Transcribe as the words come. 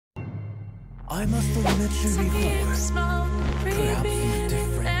I must have met you before, perhaps in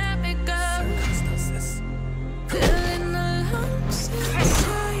different circumstances. Feeling the lumps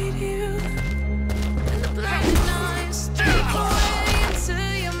inside you, and the black eyes take away into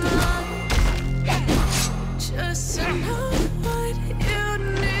your mind. Just to know what you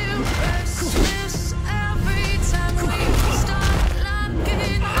knew. Restless every time we start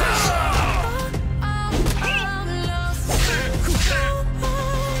locking up. Lost control.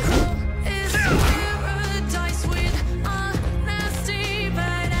 It's paradise with a nasty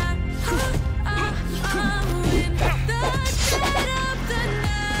bite out. In the dead of the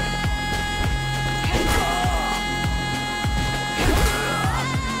night.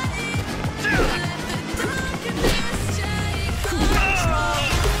 Let the darkness take control.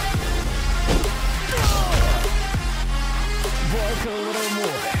 Work a little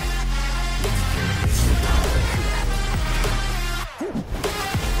more.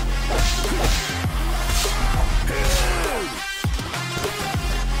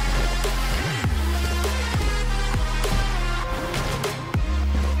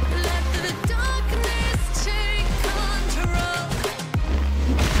 Let the darkness take control.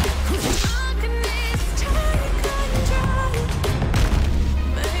 Darkness take control.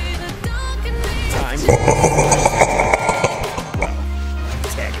 May the darkness Time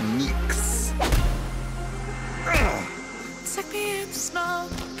techniques. take me in the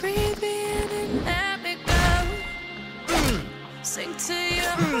smoke, breathe me in and let me go. Sink to your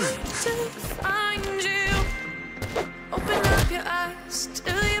heart to find you. Open up your eyes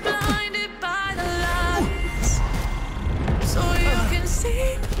till you're blinded by the lights, so you can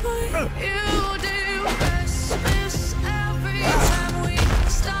see what you do. Restless every time we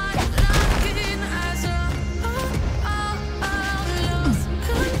start locking as a lost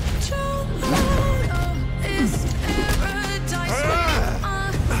control. It's paradise with a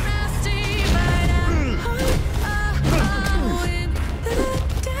nasty bite out. In the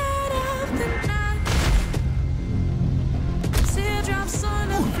dead of the night. Teardrops on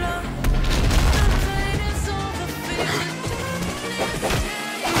the floor. The pain is over. Feel the darkness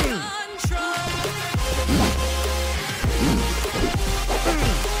take control.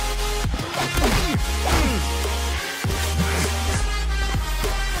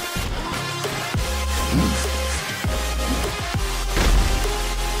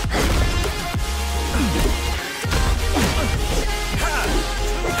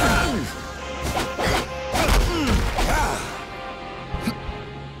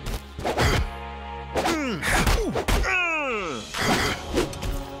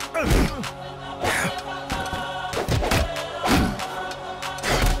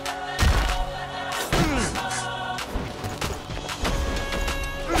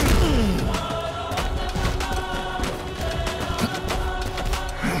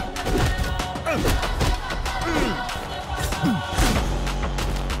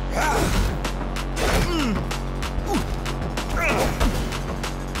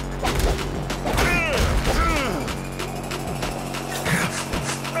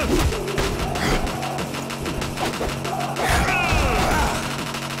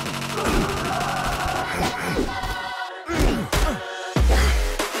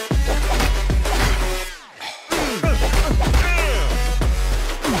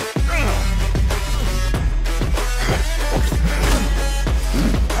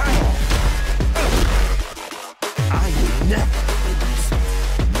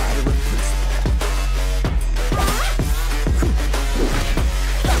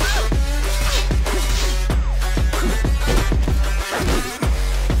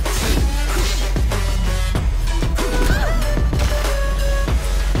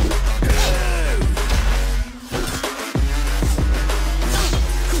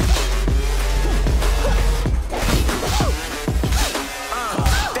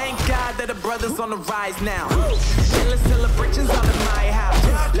 Brothers on the rise now. Endless celebrations all in my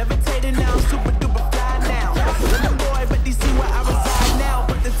house. Levitating now, super duper fly now. Little boy, but they see where I reside now.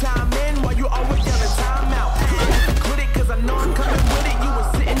 Put the time in while you always yelling time out. Quit it, cause I know I'm coming with it. You were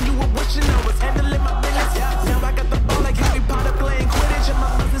sitting, you were wishing I was handling my business. Now I got the ball like Harry Potter playing Quidditch. And my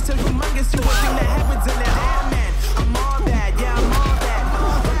business so humongous, you would think that happens in that. Oh man, I'm all that, yeah, I'm all that.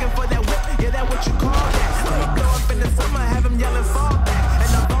 Looking for that whip, yeah, that what you call that. Blow up in the summer, have them yelling fall back.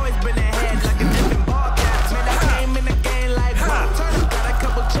 And I've always been ahead like an infant ball cap. Man, I came in the game like whoa. Got a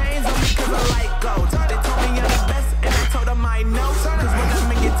couple chains on me cause I like gold. They told me you're the best and I told them I know. Cause when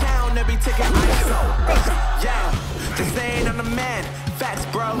I'm in your town, every ticket I sold. Yeah, just saying I'm the man. Facts,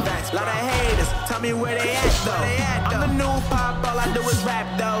 bro. Facts. Lot of haters. Tell me where they at though. I'm the new pop, all I do is rap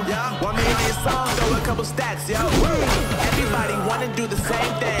though. Want me on your song, throw a couple stats, yo. Everybody wanna do the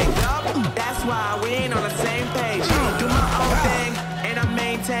same thing. That's why we ain't on the same page. Do my own thing, and I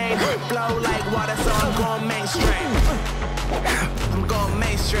maintain. Flow like water, so I'm going mainstream. I'm going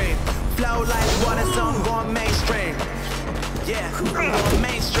mainstream. Flow like water, so I'm going mainstream. Yeah, I'm going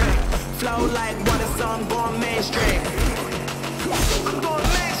mainstream. Flow like water, so I'm going mainstream. I'm going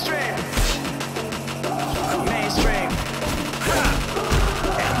mainstream. Mainstream.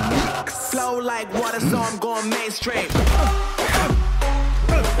 Flow like water, so I'm going mainstream.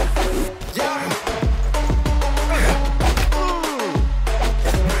 Yeah.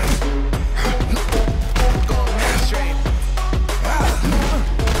 Going mainstream.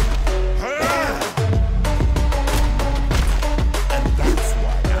 And that's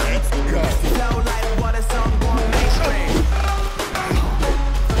why let's go. Flow like water, so I'm going mainstream.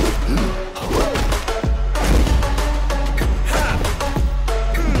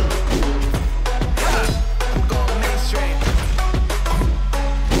 I'm going mainstream.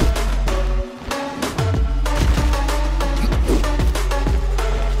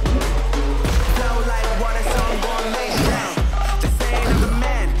 Flow like water, so I'm going mainstream. They say I'm the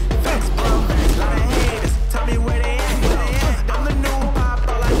man, facts bro. Lot of haters, tell me where they at. I'm the new pop,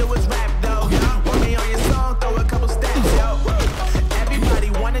 all I do is rap though. Want me on your song, throw a couple steps, yo. Everybody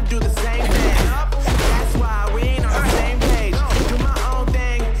wanna do the same thing. That's why we ain't on the same page. Do my own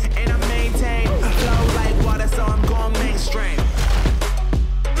thing, and I maintain. Flow like water, so I'm going mainstream.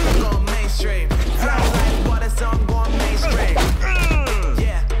 I'm going mainstream. Flow like water, so I'm going mainstream.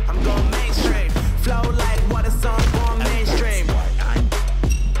 Yeah, I'm going mainstream. Flow like water, so I'm going mainstream.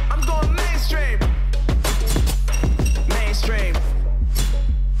 I'm going mainstream. Mainstream.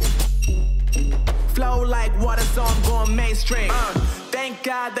 Flow like water, so I'm going mainstream. Thank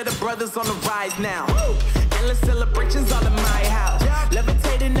God that the brothers on the rise now. Endless celebrations all in my house.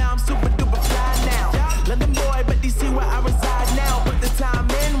 Levitating now, I'm super duper fly now. London boy, but DC where I reside now. Put the time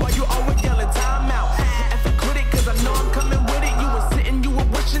in while you always yelling time out. And for quit it, cause I know I'm coming with it. You were sitting, you were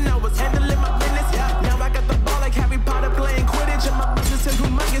wishing I was handling my business. Now I got the ball like Harry Potter playing Quidditch. And my business is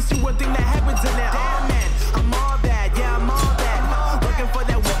humongous, you would think that happens in there. Damn man, I'm all that, yeah, I'm all that. Looking for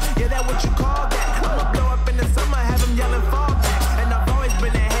that what, yeah, that what you call that. I'ma blow up in the summer, have them yelling fall back. And I've always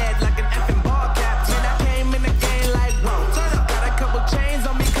been ahead like an effing ball cap. Man, I came in the game like, whoa. Got a couple chains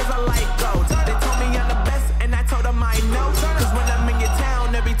on me cause I like gold. They told me I'm the best and I told them I know. Cause when I'm in your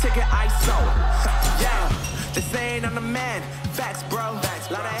town, every ticket I sold. Yeah, they saying I'm the man. Facts, bro.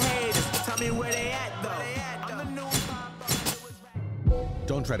 Lot of haters, tell me where they at though. I'm the new pop.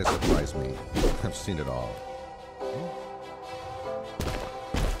 Don't try to surprise me. I've seen it all.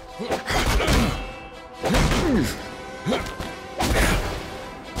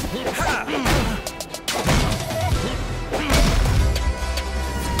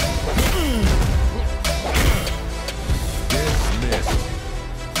 Dismissed.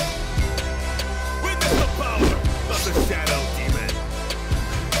 Witness the power of the Shadow Demon.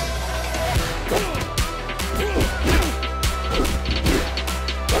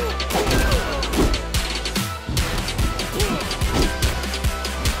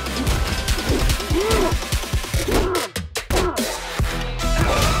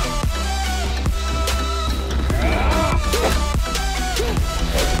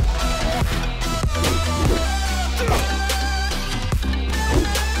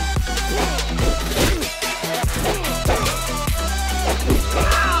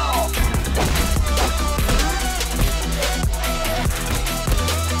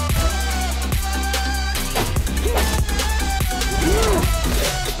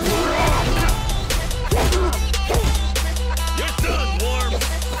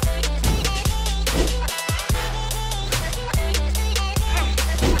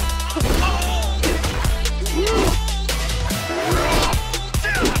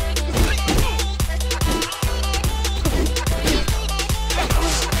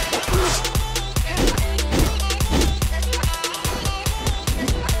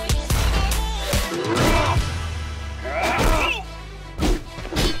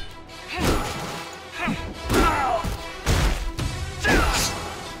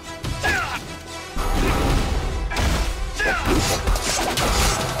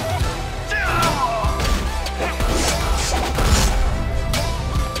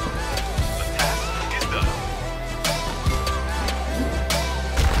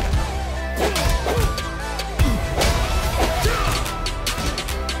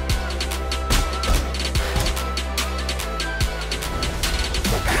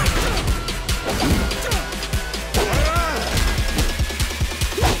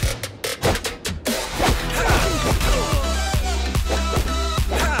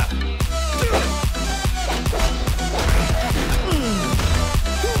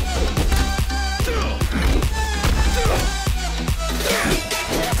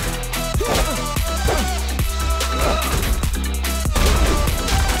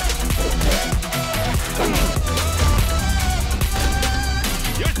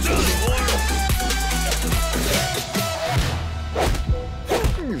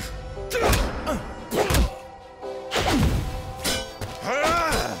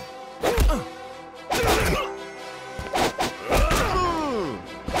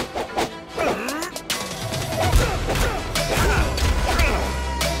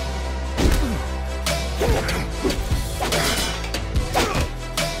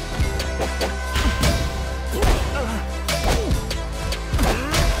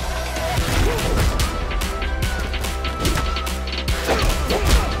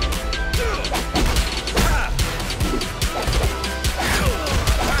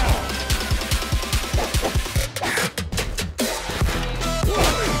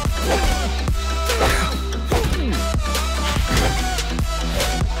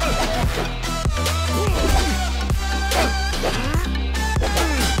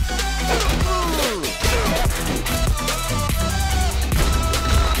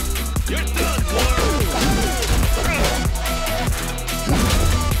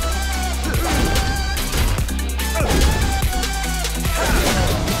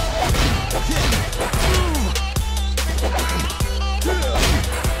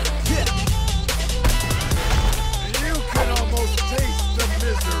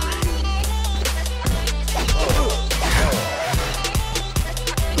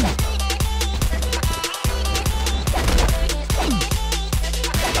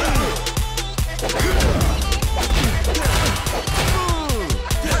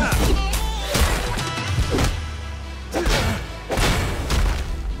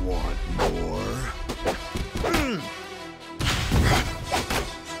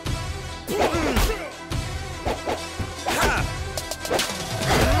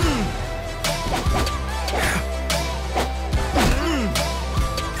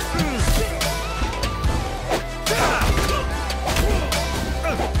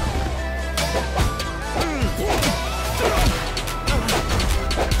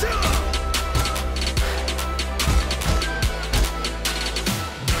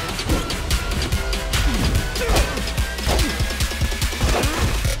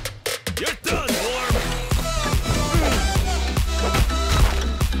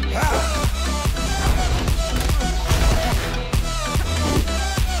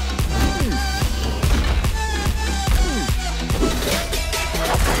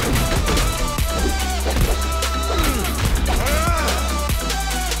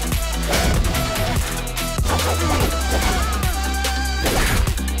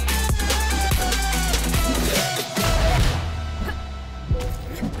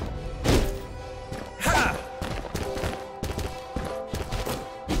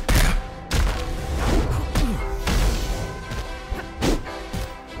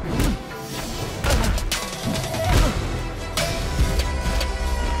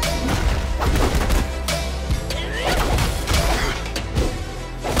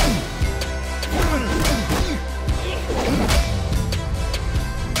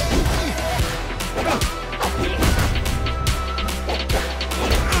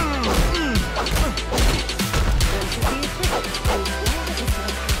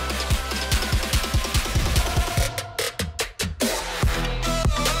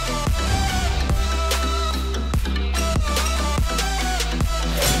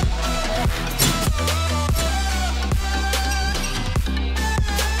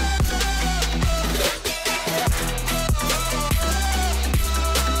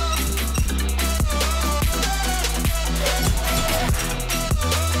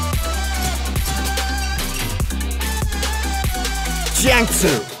 Xiang Tzu,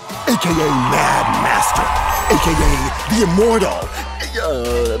 aka Mad Master, aka the Immortal.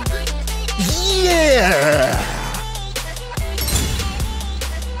 Yeah!